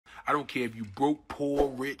I don't care if you broke, poor,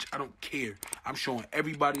 rich. I don't care. I'm showing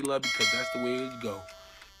everybody love because that's the way it go.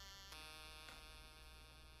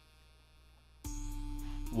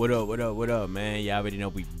 What up, man? Y'all already know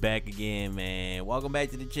we back again, man. Welcome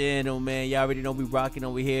back to the channel, man. Y'all already know we rocking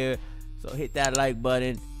over here. So hit that like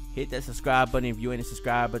button. Hit that subscribe button if you ain't a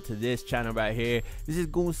subscriber to this channel right here. This is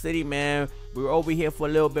Goon City, man. We're over here for a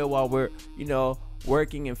little bit while we're,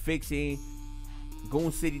 working and fixing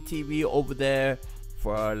Goon City TV over there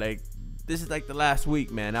for this is like the last week,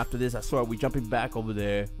 man. After this, I swear we jumping back over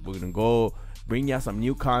there. We're gonna go bring y'all some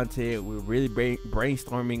new content. We're really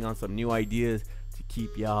brainstorming on some new ideas to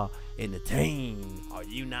keep y'all entertained. Are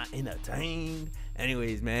you not entertained?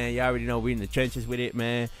 Anyways, man, y'all already know we're in the trenches with it,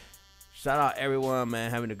 man. Shout out everyone,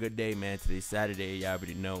 man, having a good day, man. Today's Saturday. Y'all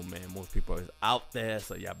already know, man. Most people are out there,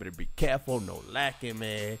 so y'all better be careful. No lacking,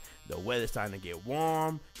 man. The weather's starting to get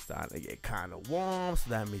warm. It's starting to get kind of warm,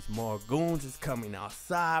 so that means more goons is coming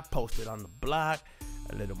outside, posted on the block.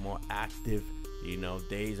 A little more active,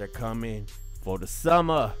 days are coming for the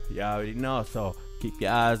summer. Y'all already know, so keep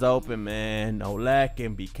your eyes open, man. No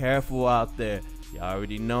lacking. Be careful out there. Y'all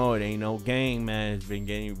already know it ain't no game, man. It's been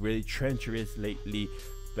getting really treacherous lately,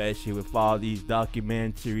 especially with all these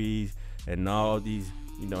documentaries and all these,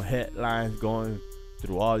 headlines going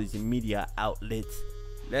through all these media outlets.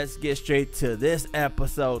 Let's get straight to this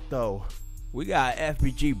episode, though. We got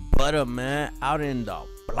FBG Butta, man, out in the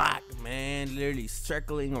block, man, literally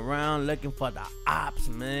circling around looking for the ops,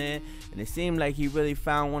 man. And it seemed like he really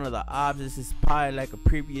found one of the ops. This is probably like a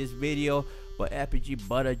previous video, but FBG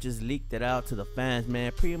Butta just leaked it out to the fans,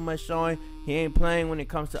 man. Pretty much showing he ain't playing when it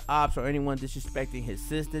comes to ops or anyone disrespecting his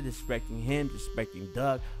sister, disrespecting him, disrespecting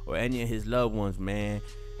Doug, or any of his loved ones, man.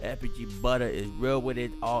 FBG Butta is real with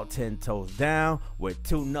it, all 10 toes down, with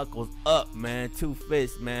 2 knuckles up, man, 2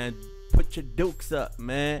 fists, man. Put your dukes up,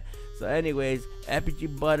 man. So anyways,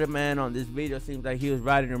 FBG Butta, man, on this video seems like he was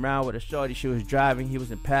riding around with a shorty. She was driving, he was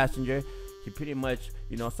in passenger. He pretty much,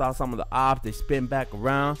 saw some of the ops. They spin back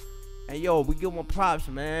around. And yo, we give him props,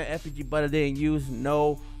 man. FBG Butta didn't use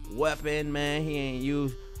no weapon, man. He ain't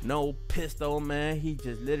used no pistol, man. He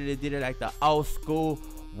just literally did it like the old school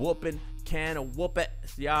whooping, can of whoop it.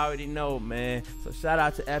 So y'all already know, man. So shout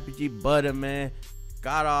out to FBG Butta, man.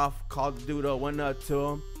 Got off, called the dude up, went up to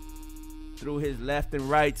him, threw his left and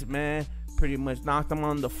rights, man. Pretty much knocked him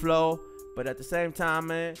on the floor. But at the same time,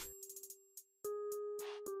 man,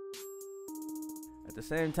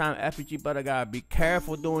 FBG Butta gotta be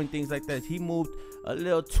careful doing things like this. He moved a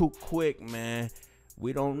little too quick, man.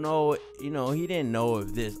 We don't know, he didn't know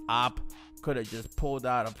if this op could have just pulled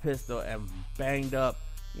out a pistol and banged up,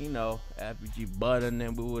 FBG Butta, and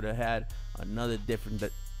then we would have had another different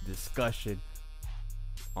discussion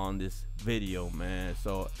on this video, man.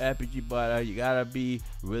 So FBG Butta, you gotta be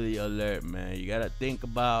really alert, man. You gotta think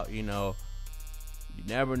about, you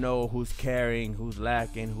never know who's carrying, who's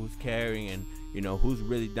lacking, who's carrying, and who's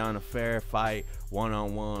really down a fair fight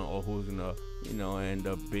one-on-one, or who's gonna end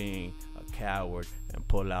up being a coward and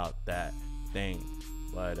pull out that thing.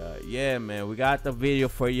 But yeah, man, we got the video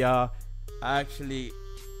for y'all. Actually,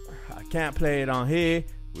 I can't play it on here.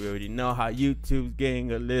 We already know how YouTube's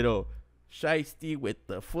getting a little shiesty with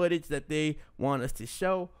the footage that they want us to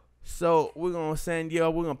show. So we're gonna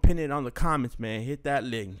we're gonna pin it on the comments, man. Hit that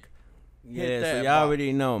link. Yeah, so y'all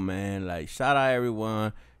already know, man. Like, shout out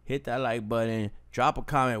everyone. Hit that like button. Drop a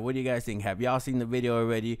comment. What do you guys think? Have y'all seen the video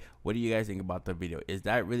already? What do you guys think about the video? Is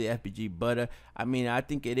that really FBG Butta? I mean, I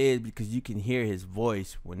think it is, because you can hear his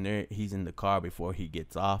voice when he's in the car before he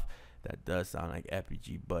gets off. That does sound like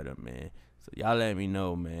FBG Butta, man. So y'all let me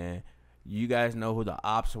know, man. You guys know who the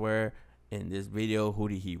ops were in this video? Who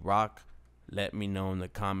did he rock? Let me know in the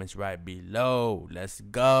comments right below. Let's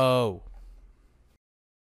go.